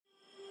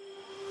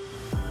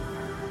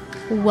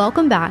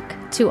Welcome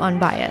back to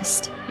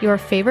Unbiased, your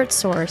favorite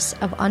source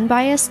of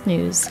unbiased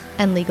news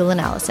and legal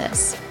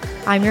analysis.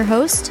 I'm your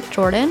host,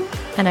 Jordan,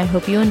 and I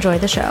hope you enjoy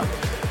the show.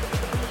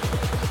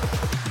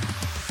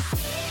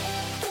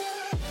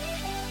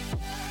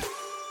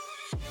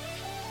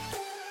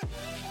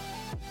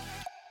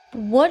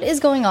 What is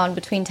going on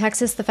between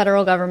Texas, the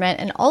federal government,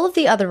 and all of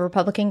the other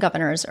Republican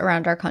governors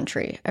around our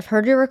country? I've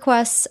heard your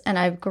requests and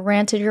I've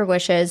granted your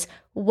wishes.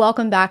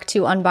 Welcome back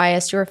to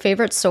Unbiased, your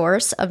favorite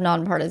source of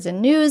nonpartisan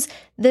news.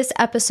 This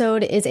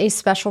episode is a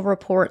special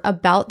report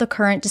about the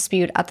current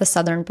dispute at the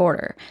southern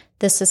border.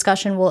 This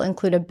discussion will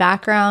include a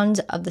background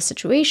of the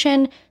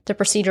situation, the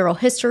procedural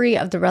history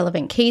of the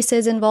relevant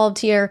cases involved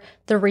here,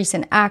 the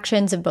recent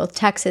actions of both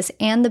Texas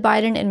and the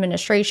Biden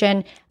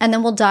administration, and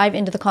then we'll dive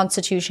into the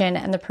Constitution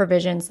and the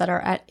provisions that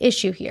are at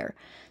issue here.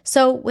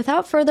 So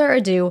without further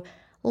ado,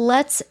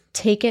 let's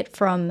take it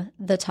from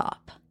the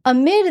top.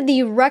 Amid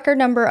the record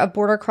number of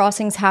border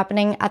crossings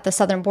happening at the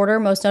southern border,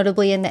 most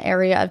notably in the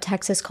area of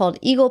Texas called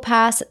Eagle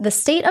Pass, the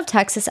state of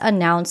Texas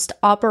announced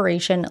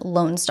Operation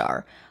Lone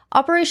Star.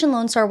 Operation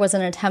Lone Star was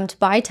an attempt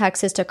by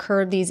Texas to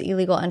curb these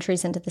illegal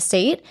entries into the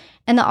state,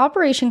 and the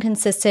operation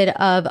consisted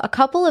of a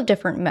couple of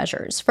different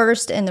measures.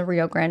 First, in the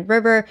Rio Grande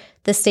River,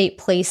 the state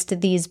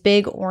placed these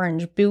big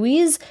orange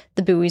buoys.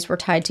 The buoys were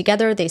tied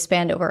together. They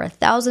spanned over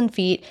 1,000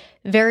 feet,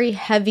 very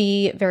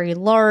heavy, very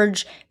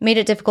large, made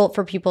it difficult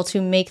for people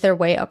to make their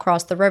way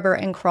across the river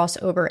and cross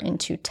over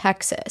into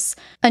Texas.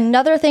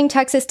 Another thing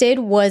Texas did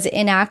was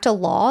enact a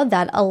law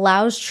that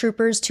allows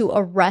troopers to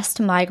arrest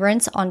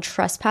migrants on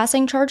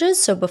trespassing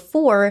charges. So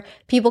before,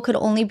 people could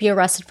only be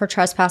arrested for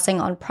trespassing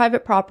on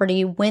private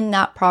property when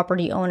that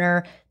property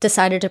owner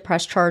decided to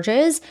press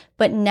charges,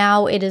 but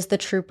now it is the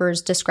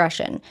trooper's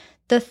discretion.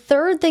 The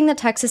third thing that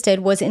Texas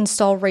did was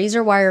install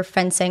razor wire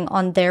fencing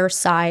on their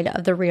side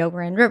of the Rio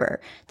Grande River.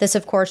 This,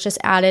 of course, just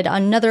added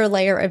another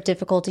layer of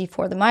difficulty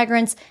for the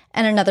migrants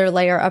and another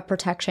layer of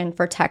protection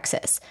for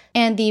Texas.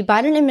 And the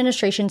Biden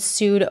administration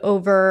sued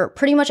over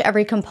pretty much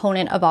every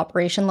component of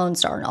Operation Lone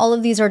Star, and all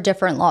of these are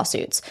different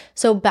lawsuits.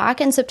 So back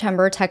in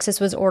September,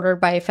 Texas was ordered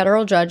by a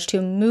federal judge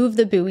to move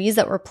the buoys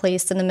that were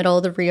placed in the middle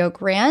of the Rio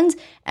Grande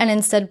and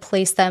instead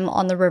place them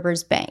on the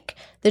river's bank.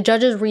 The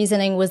judge's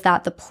reasoning was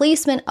that the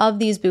placement of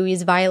these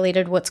buoys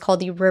violated what's called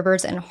the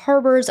Rivers and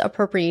Harbors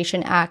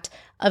Appropriation Act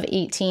of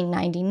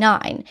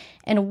 1899.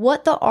 And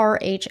what the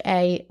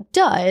RHA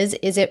does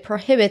is it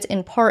prohibits,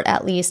 in part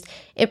at least,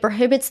 it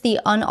prohibits the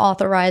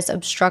unauthorized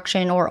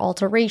obstruction or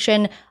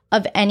alteration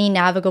of any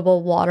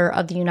navigable water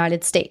of the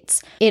United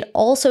States. It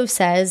also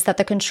says that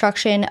the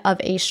construction of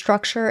a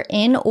structure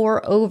in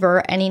or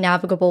over any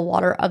navigable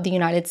water of the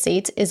United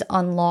States is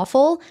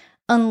unlawful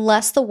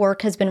unless the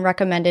work has been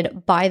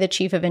recommended by the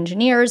Chief of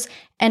Engineers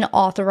and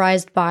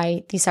authorized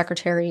by the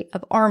Secretary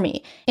of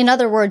Army. In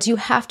other words, you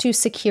have to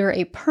secure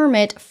a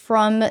permit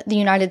from the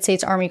United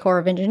States Army Corps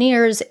of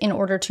Engineers in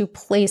order to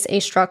place a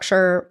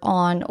structure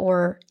on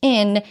or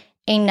in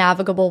a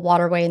navigable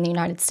waterway in the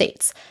United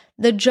States.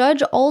 The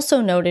judge also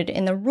noted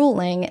in the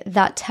ruling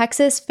that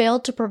Texas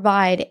failed to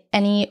provide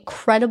any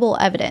credible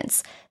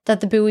evidence that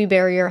the buoy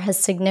barrier has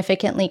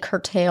significantly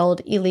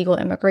curtailed illegal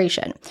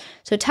immigration.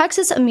 So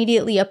Texas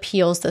immediately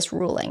appeals this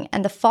ruling,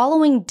 and the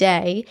following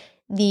day,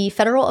 the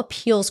federal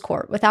appeals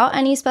court, without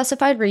any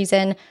specified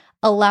reason,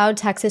 allowed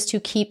Texas to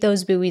keep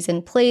those buoys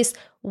in place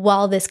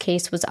while this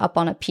case was up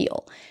on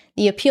appeal.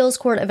 The appeals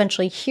court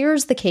eventually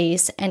hears the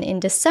case, and in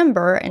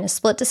December, in a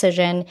split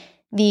decision,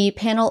 the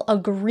panel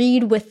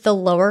agreed with the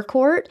lower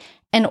court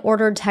and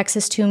ordered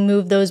Texas to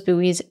move those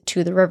buoys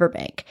to the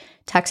riverbank.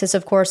 Texas,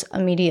 of course,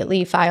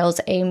 immediately files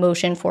a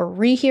motion for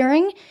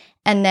rehearing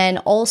and then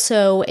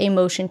also a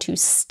motion to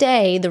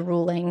stay the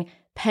ruling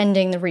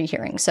pending the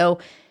rehearing. So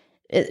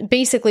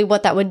basically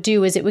what that would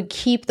do is it would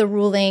keep the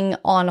ruling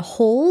on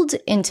hold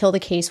until the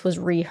case was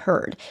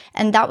reheard.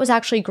 And that was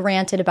actually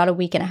granted about a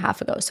week and a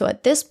half ago. So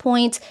at this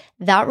point,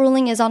 that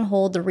ruling is on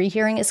hold. The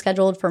rehearing is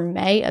scheduled for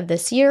May of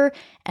this year.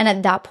 And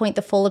at that point,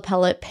 the full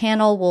appellate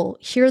panel will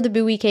hear the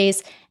buoy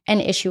case and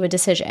issue a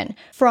decision.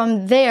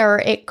 From there,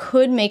 it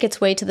could make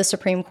its way to the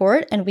Supreme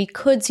Court, and we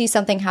could see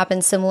something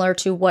happen similar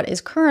to what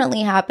is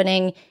currently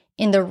happening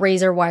in the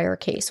razor wire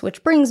case,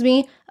 which brings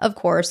me, of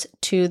course,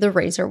 to the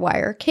razor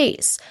wire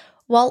case.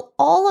 While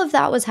all of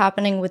that was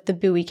happening with the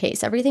buoy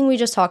case, everything we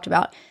just talked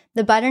about,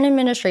 the Biden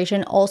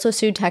administration also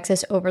sued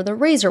Texas over the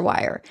razor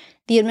wire.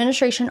 The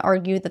administration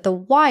argued that the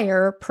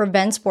wire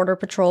prevents Border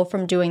Patrol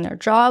from doing their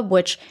job,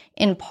 which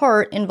in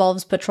part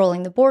involves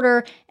patrolling the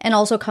border and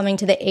also coming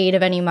to the aid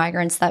of any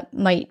migrants that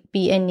might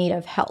be in need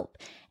of help.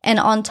 And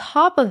on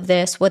top of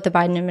this, what the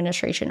Biden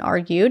administration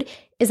argued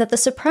is that the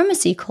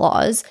Supremacy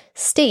Clause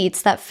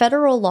states that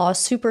federal law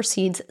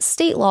supersedes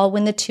state law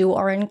when the two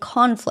are in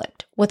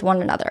conflict with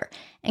one another.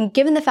 And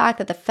given the fact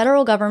that the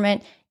federal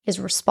government is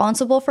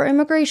responsible for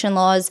immigration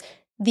laws,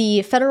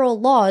 the federal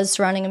laws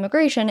surrounding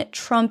immigration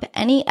trump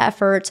any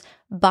effort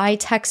by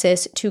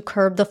Texas to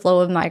curb the flow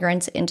of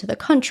migrants into the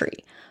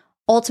country.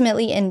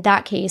 Ultimately, in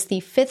that case,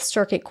 the Fifth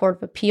Circuit Court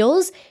of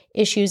Appeals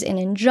issues an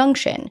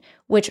injunction,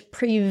 which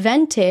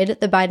prevented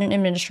the Biden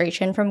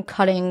administration from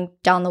cutting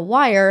down the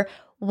wire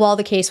while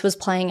the case was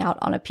playing out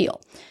on appeal.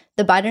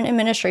 The Biden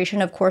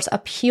administration, of course,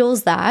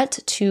 appeals that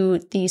to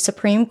the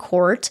Supreme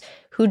Court,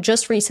 who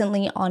just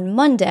recently on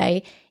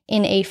Monday,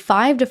 in a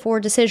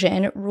 5-4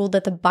 decision, ruled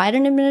that the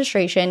Biden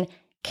administration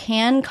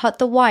can cut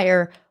the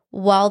wire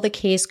while the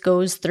case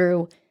goes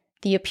through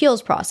the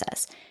appeals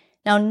process.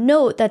 Now,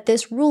 note that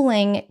this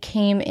ruling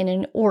came in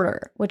an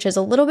order, which is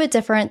a little bit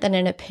different than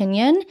an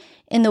opinion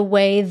in the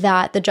way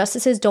that the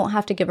justices don't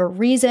have to give a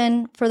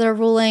reason for their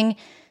ruling.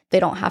 They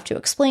don't have to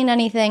explain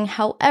anything.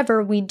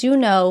 However, we do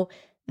know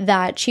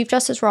that Chief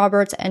Justice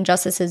Roberts and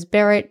Justices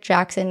Barrett,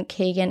 Jackson,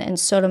 Kagan, and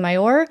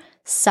Sotomayor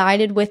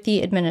sided with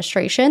the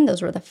administration.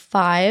 Those were the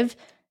 5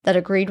 that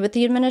agreed with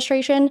the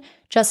administration.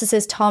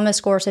 Justices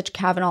Thomas, Gorsuch,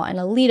 Kavanaugh, and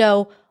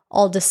Alito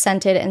all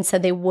dissented and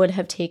said they would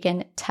have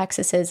taken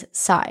Texas's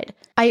side.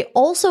 I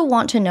also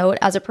want to note,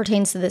 as it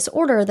pertains to this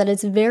order, that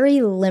it's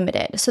very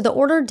limited. So the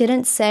order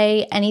didn't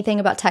say anything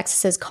about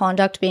Texas's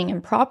conduct being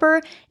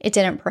improper. It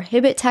didn't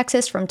prohibit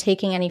Texas from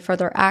taking any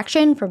further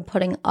action, from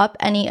putting up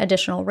any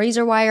additional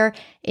razor wire.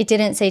 It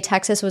didn't say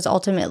Texas was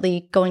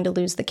ultimately going to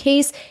lose the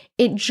case.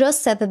 It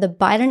just said that the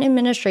Biden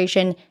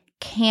administration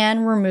can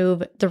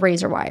remove the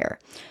razor wire.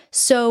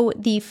 So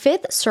the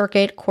Fifth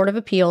Circuit Court of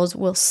Appeals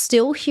will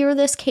still hear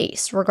this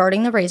case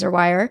regarding the razor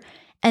wire,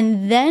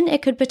 and then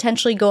it could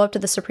potentially go up to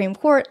the Supreme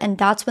Court, and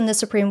that's when the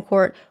Supreme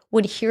Court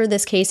would hear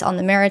this case on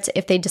the merits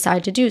if they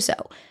decide to do so.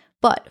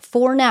 But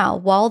for now,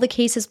 while the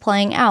case is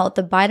playing out,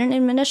 the Biden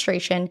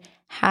administration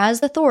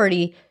has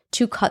authority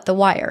to cut the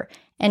wire,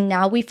 and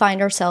now we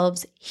find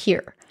ourselves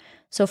here.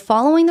 So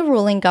following the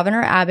ruling,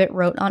 Governor Abbott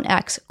wrote on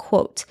X,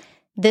 quote,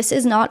 "This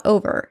is not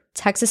over.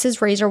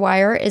 Texas's razor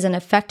wire is an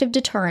effective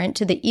deterrent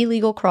to the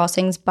illegal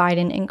crossings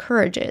Biden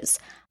encourages.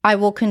 I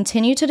will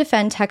continue to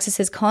defend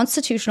Texas's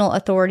constitutional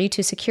authority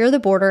to secure the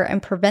border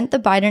and prevent the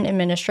Biden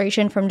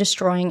administration from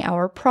destroying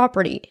our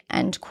property,"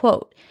 end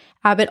quote.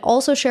 Abbott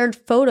also shared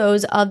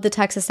photos of the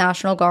Texas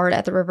National Guard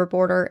at the river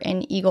border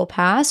in Eagle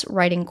Pass,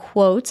 writing,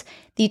 quote,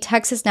 "The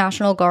Texas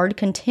National Guard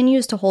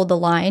continues to hold the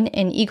line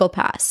in Eagle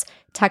Pass.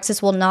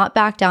 Texas will not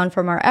back down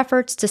from our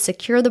efforts to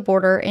secure the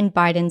border in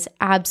Biden's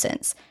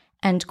absence,"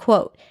 end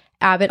quote.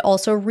 Abbott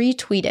also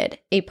retweeted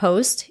a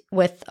post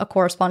with a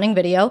corresponding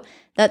video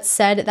that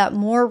said that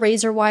more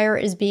razor wire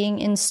is being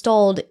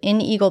installed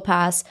in Eagle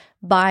Pass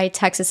by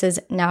Texas's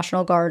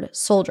National Guard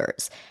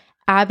soldiers.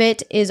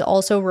 Abbott is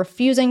also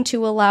refusing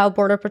to allow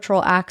Border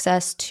Patrol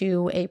access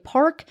to a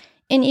park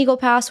in Eagle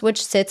Pass,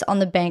 which sits on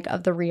the bank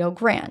of the Rio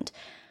Grande.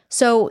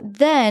 So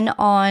then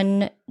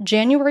on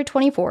January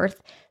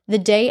 24th, the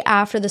day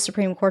after the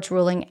Supreme Court's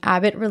ruling,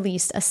 Abbott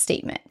released a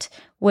statement,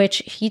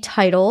 which he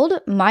titled,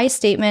 "My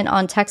Statement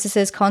on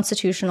Texas's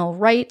Constitutional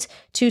Right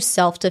to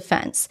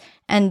Self-Defense."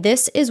 And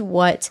this is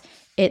what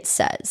it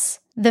says.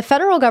 "The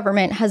federal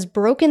government has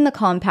broken the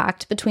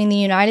compact between the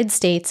United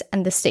States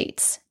and the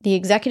states. The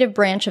executive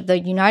branch of the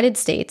United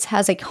States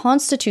has a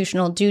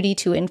constitutional duty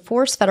to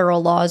enforce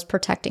federal laws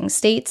protecting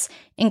states,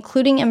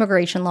 including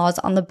immigration laws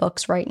on the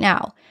books right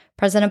now.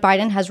 President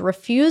Biden has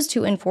refused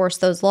to enforce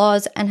those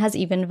laws and has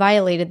even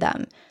violated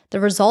them. The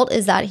result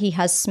is that he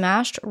has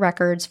smashed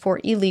records for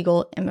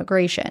illegal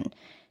immigration.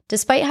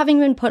 Despite having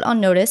been put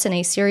on notice in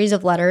a series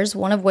of letters,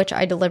 one of which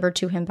I delivered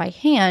to him by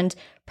hand,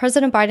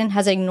 President Biden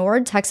has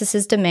ignored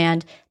Texas's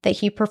demand that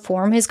he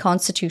perform his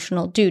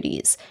constitutional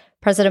duties.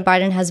 President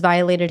Biden has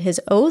violated his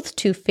oath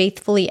to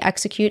faithfully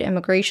execute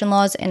immigration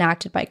laws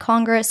enacted by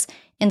Congress.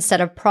 Instead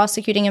of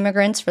prosecuting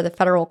immigrants for the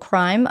federal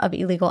crime of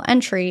illegal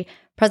entry,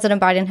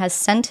 President Biden has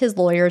sent his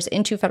lawyers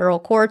into federal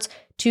courts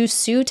to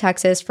sue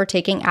Texas for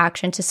taking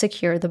action to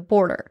secure the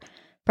border.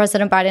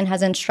 President Biden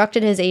has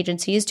instructed his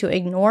agencies to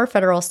ignore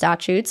federal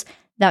statutes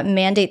that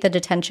mandate the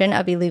detention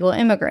of illegal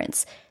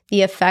immigrants.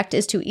 The effect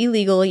is to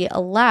illegally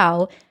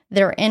allow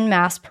their en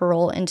masse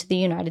parole into the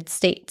United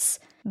States.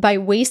 By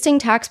wasting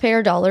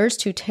taxpayer dollars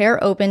to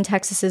tear open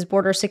Texas's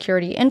border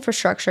security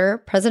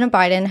infrastructure, President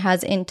Biden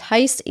has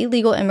enticed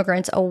illegal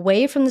immigrants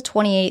away from the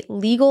 28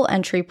 legal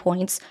entry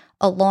points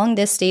along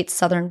this state's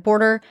southern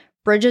border,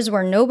 bridges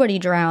where nobody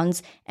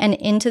drowns, and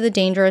into the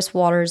dangerous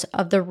waters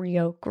of the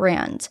Rio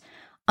Grande.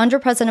 Under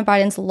President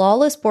Biden's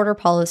lawless border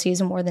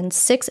policies, more than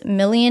 6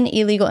 million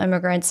illegal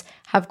immigrants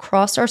have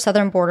crossed our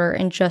southern border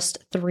in just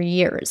 3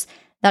 years.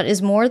 That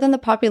is more than the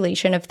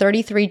population of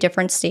 33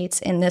 different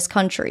states in this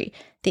country.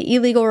 The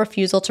illegal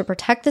refusal to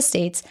protect the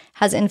states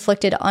has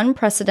inflicted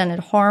unprecedented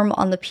harm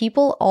on the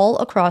people all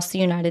across the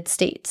United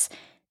States.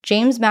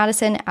 James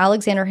Madison,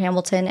 Alexander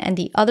Hamilton, and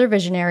the other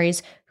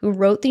visionaries who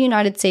wrote the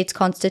United States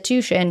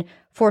Constitution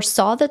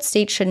foresaw that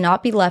states should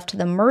not be left to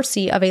the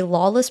mercy of a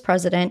lawless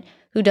president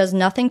who does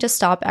nothing to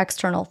stop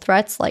external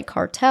threats like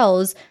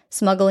cartels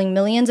smuggling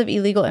millions of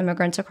illegal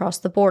immigrants across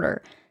the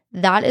border.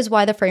 That is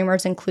why the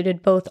framers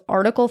included both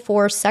Article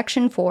 4,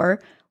 Section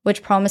 4,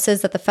 which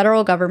promises that the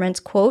federal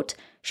government, quote,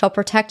 shall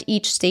protect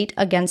each state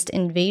against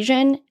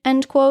invasion,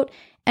 end quote,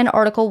 and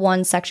Article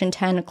 1, Section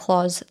 10,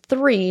 Clause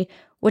 3,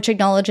 which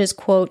acknowledges,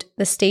 quote,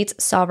 the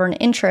state's sovereign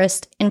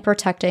interest in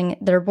protecting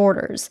their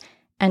borders,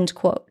 end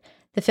quote.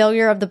 The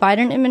failure of the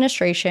Biden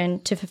administration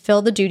to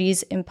fulfill the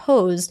duties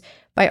imposed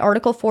by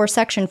Article 4,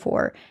 Section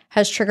 4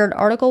 has triggered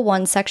Article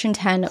 1, Section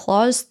 10,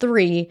 Clause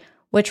 3,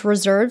 which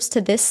reserves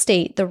to this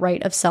state the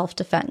right of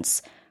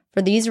self-defense.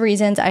 For these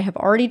reasons, I have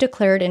already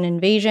declared an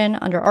invasion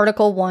under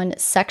Article 1,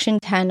 Section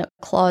 10,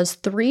 Clause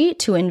 3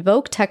 to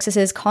invoke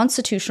Texas's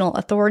constitutional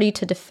authority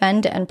to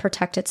defend and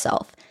protect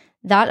itself.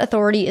 That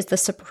authority is the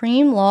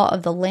supreme law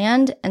of the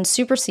land and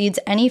supersedes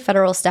any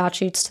federal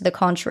statutes to the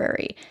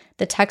contrary.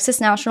 The Texas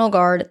National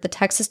Guard, the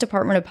Texas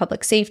Department of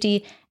Public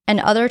Safety, and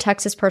other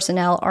Texas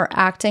personnel are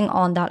acting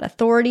on that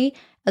authority,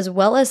 as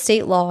well as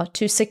state law,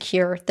 to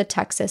secure the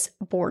Texas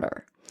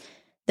border.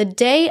 The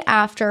day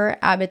after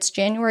Abbott's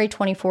January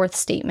 24th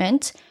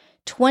statement,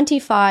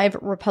 25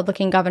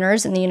 Republican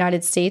governors in the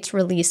United States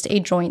released a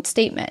joint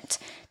statement.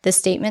 The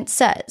statement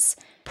says,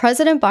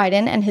 President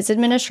Biden and his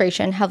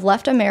administration have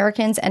left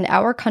Americans and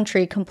our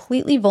country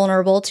completely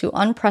vulnerable to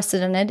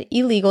unprecedented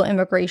illegal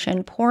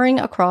immigration pouring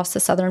across the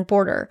southern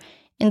border.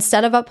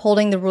 Instead of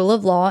upholding the rule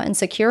of law and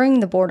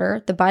securing the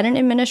border, the Biden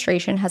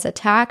administration has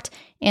attacked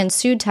and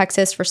sued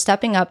Texas for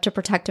stepping up to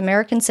protect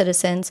American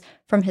citizens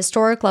from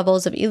historic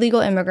levels of illegal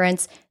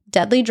immigrants,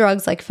 deadly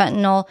drugs like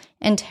fentanyl,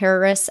 and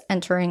terrorists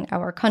entering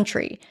our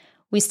country.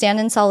 We stand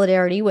in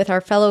solidarity with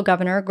our fellow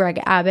governor,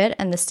 Greg Abbott,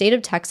 and the state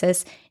of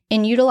Texas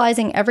in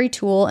utilizing every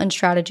tool and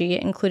strategy,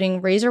 including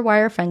razor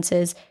wire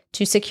fences,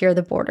 to secure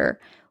the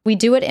border. We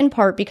do it in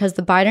part because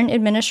the Biden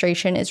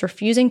administration is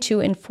refusing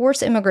to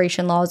enforce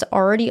immigration laws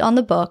already on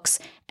the books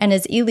and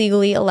is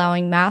illegally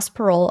allowing mass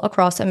parole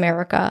across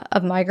America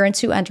of migrants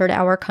who entered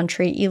our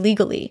country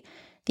illegally.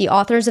 The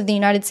authors of the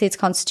United States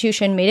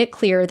Constitution made it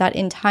clear that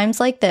in times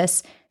like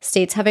this,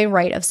 states have a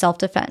right of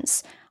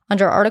self-defense.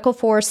 Under Article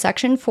 4,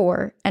 Section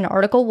 4, and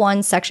Article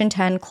 1, Section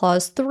 10,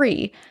 Clause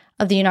 3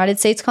 of the United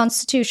States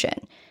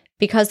Constitution,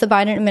 because the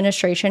Biden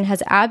administration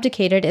has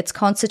abdicated its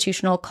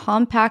constitutional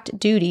compact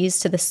duties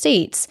to the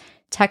states,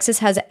 Texas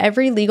has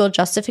every legal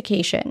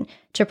justification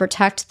to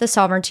protect the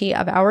sovereignty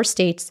of our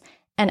states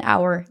and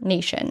our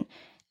nation,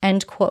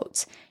 end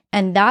quote.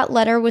 And that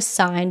letter was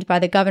signed by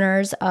the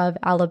governors of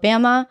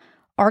Alabama,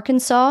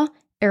 Arkansas,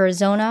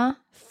 Arizona,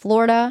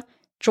 Florida,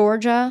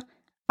 Georgia,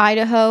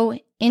 Idaho,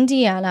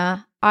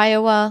 Indiana,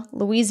 Iowa,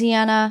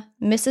 Louisiana,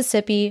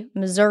 Mississippi,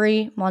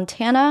 Missouri,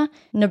 Montana,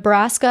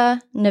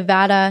 Nebraska,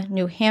 Nevada,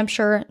 New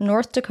Hampshire,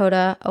 North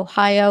Dakota,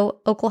 Ohio,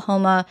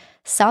 Oklahoma,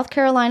 South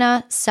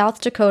Carolina, South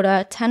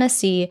Dakota,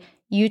 Tennessee,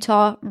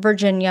 Utah,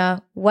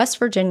 Virginia, West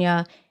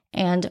Virginia,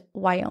 and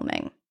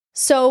Wyoming.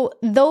 So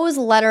those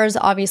letters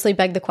obviously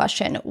beg the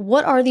question,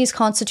 what are these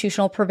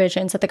constitutional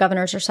provisions that the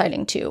governors are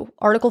citing to?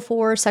 Article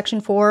 4,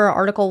 Section 4,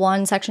 Article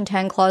 1, Section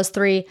 10, Clause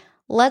 3.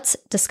 Let's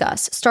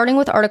discuss, starting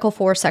with Article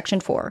 4, Section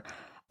 4.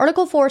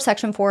 Article 4,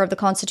 Section 4 of the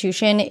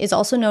Constitution is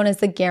also known as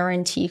the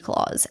Guarantee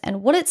Clause,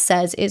 and what it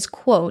says is,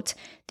 quote,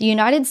 the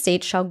United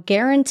States shall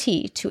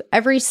guarantee to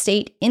every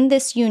state in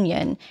this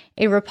union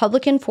a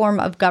republican form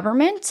of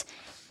government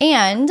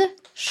and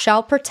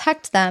shall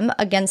protect them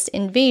against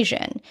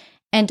invasion,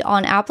 and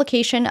on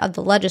application of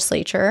the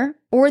legislature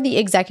or the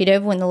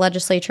executive when the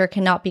legislature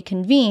cannot be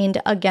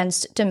convened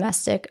against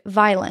domestic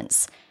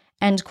violence,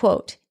 end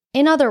quote.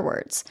 In other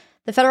words,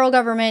 the federal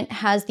government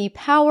has the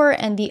power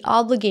and the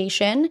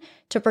obligation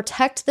to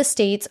protect the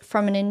states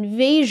from an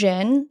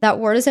invasion, that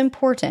word is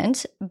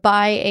important,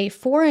 by a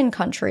foreign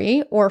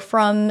country or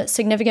from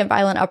significant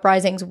violent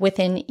uprisings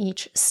within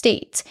each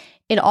state.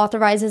 It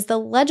authorizes the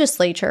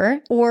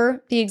legislature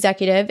or the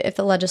executive, if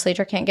the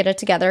legislature can't get it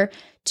together,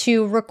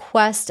 to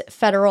request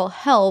federal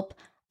help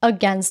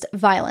against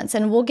violence.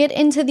 And we'll get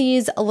into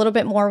these a little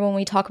bit more when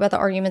we talk about the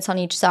arguments on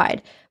each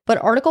side.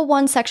 But Article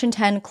 1, Section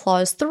 10,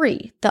 Clause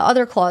 3, the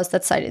other clause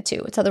that's cited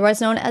too, it's otherwise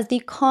known as the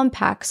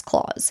Compacts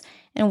Clause.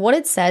 And what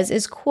it says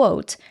is,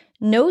 quote,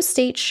 no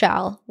state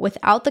shall,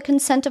 without the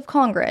consent of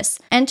Congress,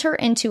 enter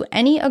into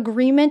any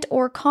agreement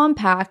or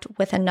compact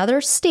with another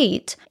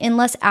state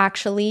unless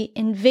actually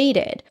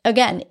invaded.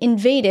 Again,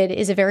 invaded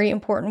is a very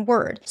important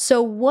word.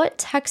 So what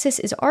Texas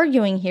is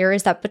arguing here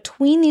is that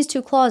between these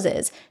two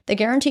clauses, the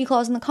Guarantee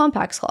Clause and the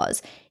Compacts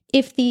Clause,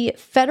 if the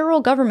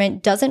federal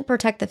government doesn't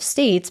protect the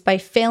states by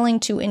failing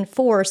to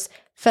enforce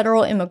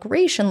federal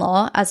immigration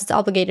law, as it's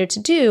obligated to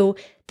do,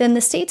 then the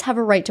states have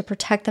a right to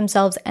protect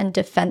themselves and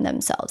defend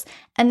themselves.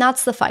 And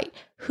that's the fight.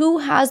 Who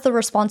has the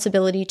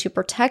responsibility to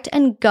protect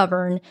and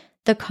govern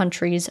the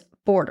country's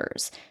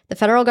borders? The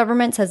federal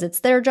government says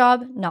it's their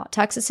job, not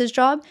Texas's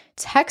job.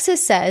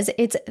 Texas says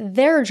it's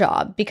their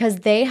job because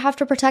they have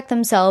to protect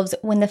themselves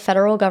when the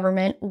federal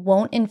government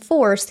won't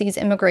enforce these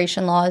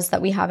immigration laws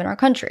that we have in our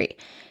country.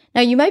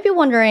 Now, you might be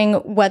wondering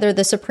whether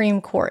the Supreme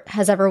Court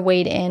has ever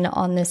weighed in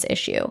on this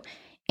issue.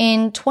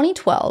 In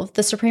 2012,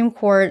 the Supreme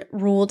Court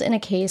ruled in a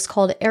case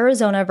called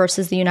Arizona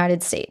versus the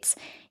United States.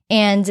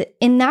 And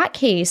in that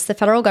case, the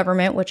federal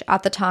government, which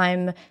at the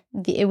time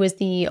it was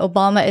the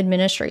Obama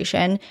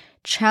administration,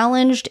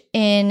 challenged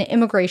an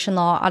immigration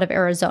law out of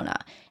Arizona.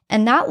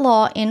 And that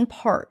law, in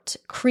part,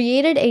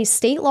 created a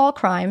state law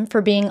crime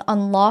for being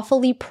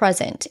unlawfully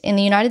present in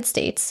the United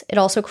States. It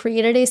also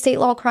created a state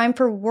law crime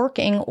for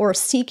working or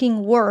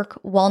seeking work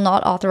while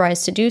not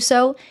authorized to do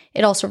so.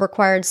 It also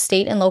required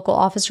state and local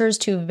officers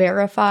to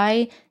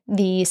verify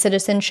the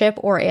citizenship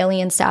or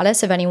alien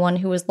status of anyone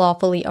who was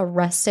lawfully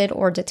arrested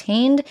or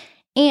detained.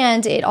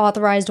 And it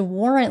authorized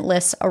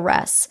warrantless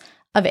arrests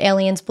of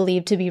aliens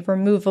believed to be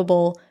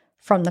removable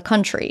from the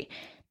country.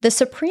 The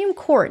Supreme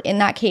Court in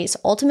that case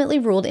ultimately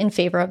ruled in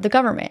favor of the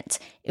government.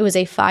 It was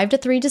a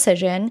 5-3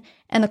 decision,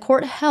 and the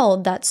court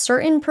held that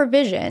certain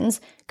provisions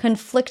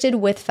conflicted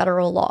with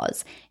federal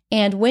laws.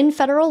 And when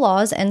federal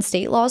laws and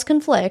state laws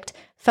conflict,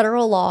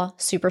 federal law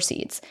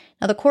supersedes.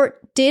 Now, the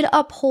court did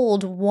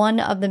uphold one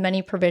of the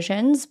many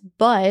provisions,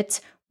 but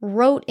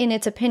wrote in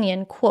its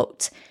opinion,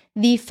 quote,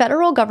 "The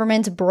federal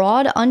government's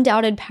broad,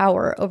 undoubted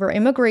power over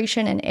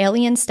immigration and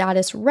alien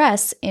status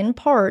rests, in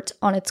part,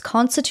 on its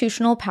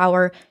constitutional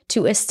power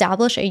to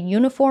establish a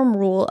uniform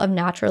rule of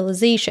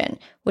naturalization,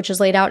 which is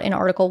laid out in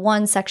Article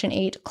 1, Section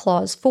 8,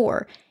 Clause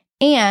 4,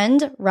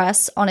 and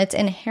rests on its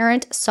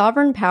inherent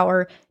sovereign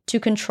power to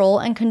control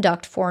and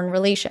conduct foreign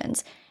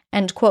relations."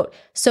 End quote.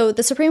 So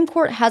the Supreme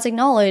Court has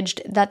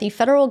acknowledged that the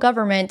federal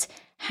government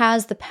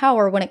has the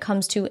power when it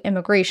comes to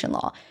immigration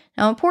law.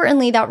 Now,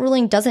 importantly, that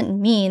ruling doesn't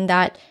mean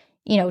that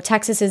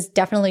Texas is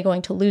definitely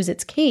going to lose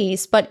its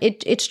case, but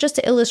it's just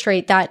to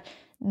illustrate that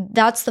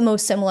that's the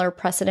most similar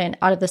precedent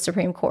out of the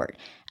Supreme Court.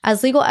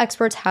 As legal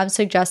experts have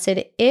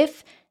suggested,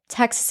 if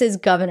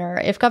Governor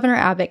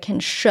Abbott can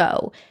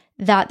show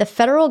that the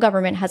federal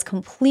government has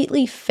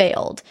completely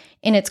failed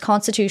in its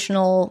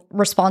constitutional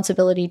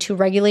responsibility to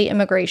regulate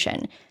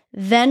immigration,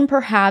 then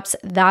perhaps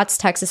that's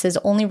Texas's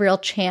only real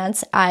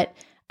chance at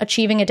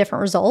achieving a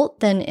different result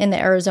than in the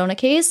Arizona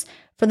case.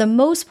 For the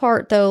most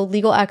part, though,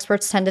 legal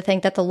experts tend to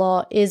think that the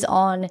law is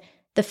on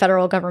the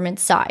federal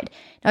government's side.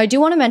 Now, I do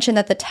want to mention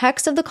that the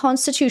text of the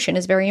Constitution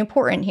is very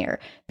important here,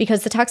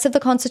 because the text of the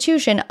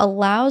Constitution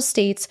allows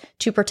states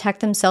to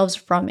protect themselves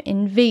from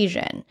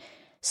invasion.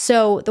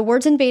 So the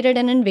words invaded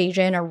and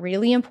invasion are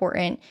really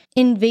important.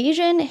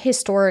 Invasion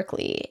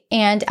historically,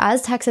 and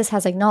as Texas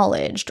has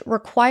acknowledged,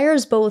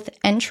 requires both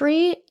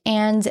entry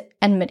and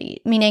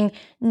enmity, meaning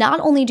not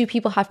only do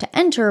people have to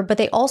enter, but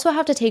they also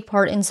have to take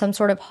part in some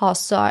sort of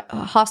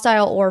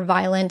hostile or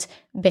violent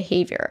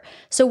behavior.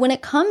 So when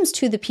it comes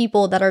to the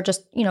people that are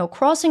just,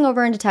 crossing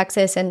over into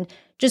Texas and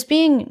just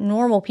being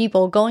normal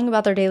people, going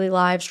about their daily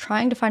lives,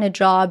 trying to find a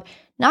job,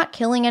 not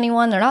killing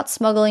anyone, they're not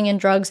smuggling in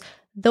drugs,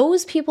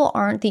 those people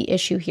aren't the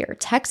issue here.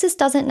 Texas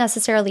doesn't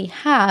necessarily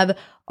have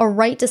a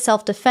right to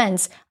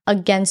self-defense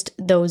against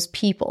those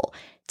people.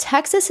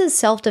 Texas's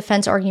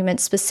self-defense argument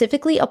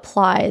specifically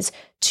applies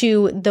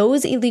to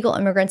those illegal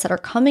immigrants that are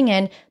coming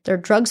in. They're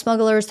drug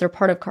smugglers, they're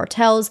part of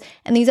cartels,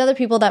 and these other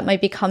people that might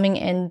be coming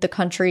in the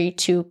country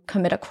to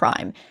commit a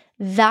crime.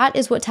 That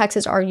is what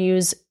Texas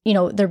argues,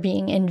 they're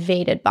being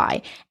invaded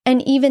by.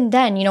 And even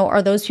then,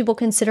 are those people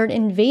considered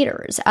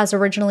invaders as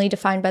originally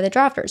defined by the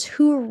drafters?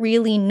 Who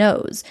really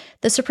knows?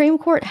 The Supreme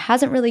Court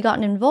hasn't really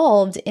gotten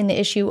involved in the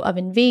issue of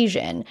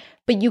invasion,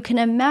 but you can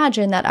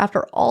imagine that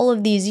after all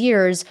of these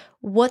years,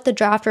 what the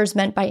drafters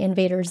meant by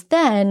invaders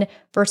then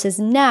versus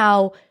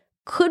now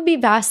could be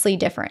vastly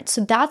different.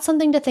 So that's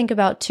something to think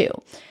about too.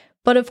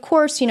 But of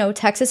course,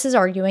 Texas is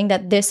arguing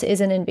that this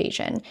is an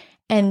invasion.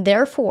 And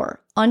therefore,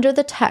 under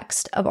the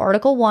text of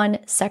Article 1,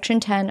 Section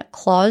 10,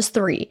 Clause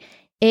 3,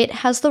 it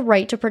has the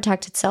right to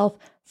protect itself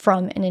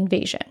from an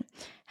invasion.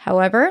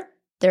 However,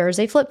 there is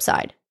a flip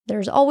side.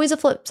 There's always a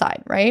flip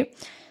side, right?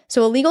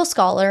 So a legal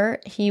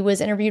scholar, he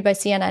was interviewed by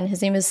CNN.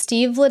 His name is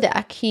Steve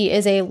Vladek. He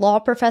is a law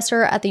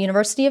professor at the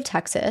University of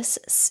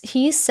Texas.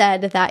 He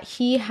said that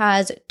he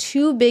has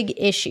two big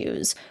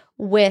issues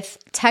with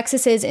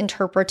Texas's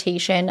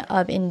interpretation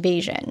of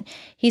invasion.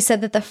 He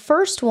said that the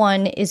first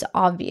one is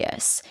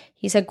obvious.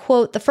 He said,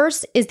 quote, "The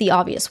first is the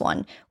obvious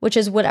one, which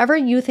is whatever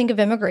you think of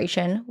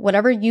immigration,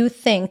 whatever you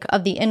think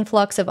of the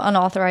influx of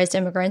unauthorized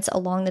immigrants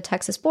along the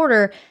Texas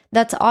border,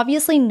 that's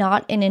obviously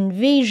not an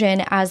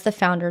invasion as the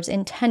founders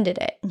intended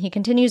it." And he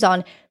continues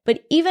on,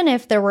 "But even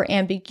if there were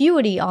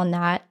ambiguity on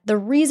that, the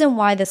reason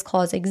why this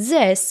clause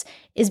exists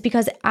is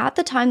because at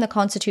the time the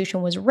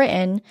Constitution was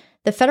written,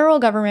 the federal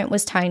government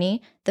was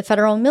tiny, the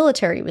federal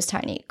military was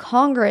tiny,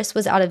 Congress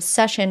was out of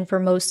session for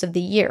most of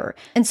the year.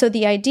 And so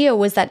the idea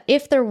was that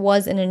if there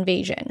was an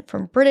invasion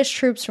from British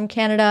troops from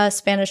Canada,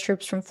 Spanish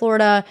troops from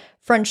Florida,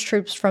 French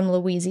troops from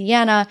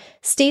Louisiana,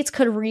 states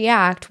could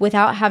react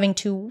without having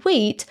to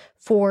wait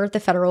for the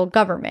federal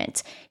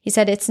government." He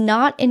said it's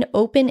not an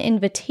open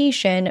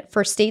invitation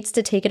for states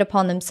to take it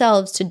upon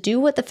themselves to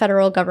do what the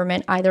federal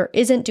government either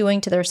isn't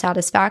doing to their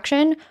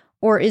satisfaction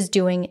or is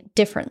doing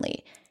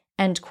differently,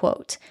 end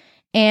quote.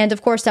 And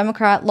of course,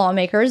 Democrat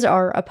lawmakers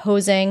are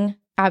opposing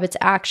Abbott's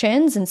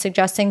actions and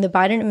suggesting the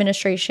Biden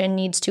administration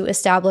needs to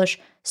establish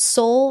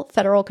sole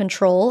federal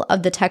control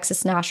of the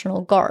Texas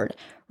National Guard.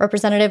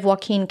 Representative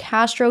Joaquin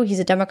Castro, he's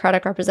a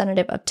Democratic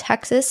representative of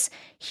Texas,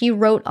 he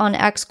wrote on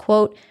X,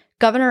 quote,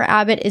 Governor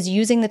Abbott is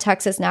using the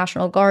Texas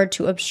National Guard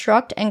to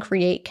obstruct and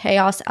create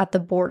chaos at the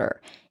border.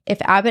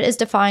 If Abbott is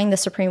defying the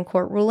Supreme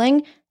Court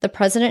ruling, the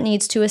president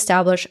needs to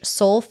establish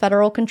sole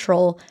federal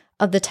control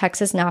of the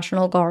Texas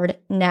National Guard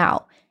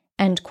now."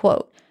 End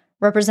quote.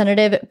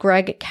 Representative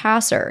Greg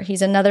Kasser,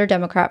 he's another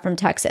Democrat from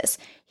Texas,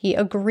 he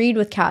agreed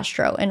with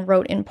Castro and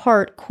wrote in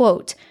part,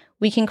 quote,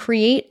 "We can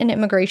create an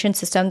immigration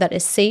system that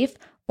is safe,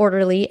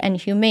 orderly, and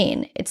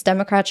humane. It's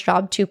Democrats'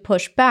 job to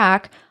push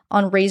back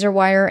on razor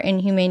wire,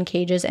 inhumane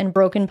cages, and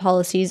broken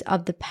policies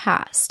of the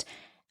past."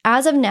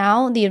 As of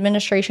now, the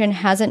administration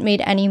hasn't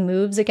made any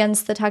moves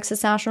against the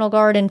Texas National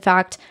Guard. In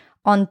fact,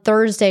 on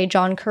Thursday,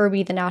 John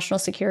Kirby, the National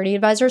Security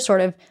Advisor,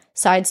 sort of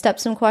sidestepped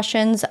some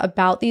questions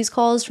about these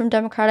calls from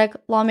Democratic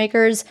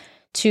lawmakers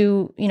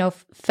to,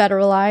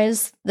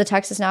 federalize the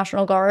Texas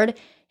National Guard.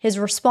 His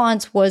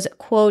response was,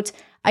 quote,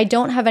 "I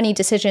don't have any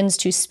decisions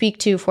to speak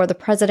to for the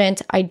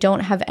president. I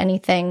don't have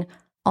anything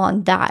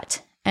on that."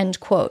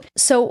 End quote.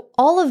 So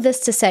all of this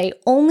to say,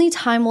 only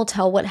time will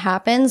tell what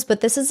happens,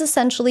 but this is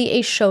essentially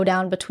a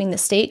showdown between the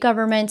state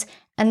government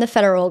and the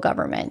federal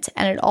government.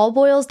 And it all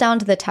boils down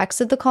to the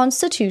text of the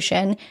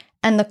Constitution.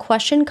 And the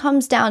question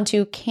comes down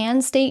to, can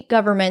state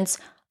governments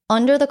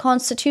under the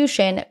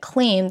Constitution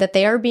claim that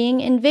they are being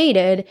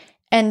invaded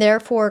and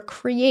therefore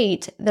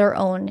create their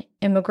own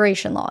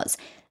immigration laws?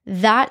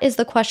 That is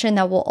the question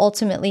that will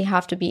ultimately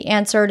have to be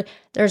answered.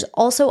 There's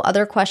also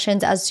other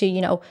questions as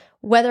to,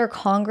 whether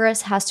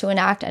Congress has to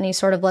enact any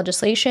sort of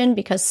legislation,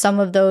 because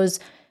some of those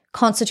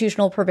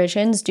constitutional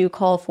provisions do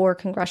call for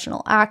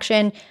congressional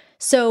action.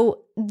 So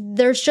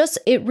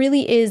it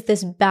really is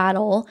this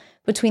battle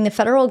between the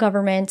federal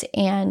government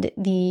and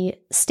the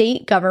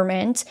state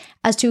government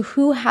as to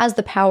who has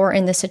the power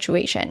in this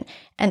situation.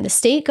 And the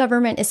state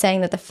government is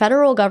saying that the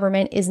federal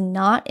government is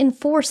not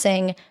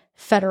enforcing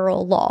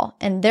federal law,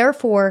 and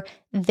therefore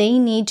they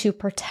need to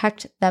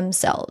protect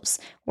themselves.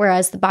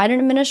 Whereas the Biden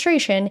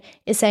administration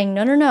is saying,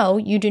 no,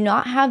 you do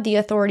not have the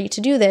authority to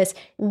do this.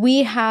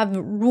 We have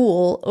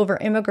rule over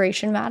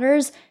immigration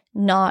matters,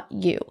 not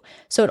you.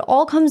 So it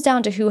all comes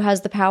down to who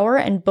has the power,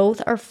 and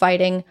both are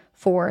fighting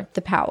for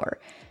the power.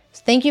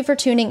 So thank you for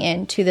tuning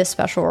in to this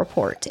special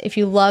report. If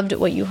you loved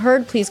what you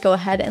heard, please go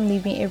ahead and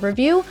leave me a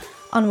review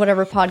on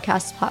whatever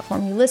podcast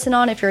platform you listen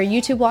on. If you're a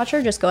YouTube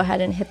watcher, just go ahead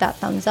and hit that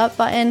thumbs up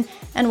button.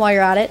 And while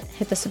you're at it,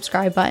 hit the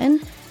subscribe button.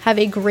 Have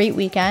a great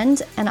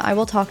weekend, and I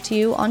will talk to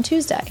you on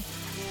Tuesday.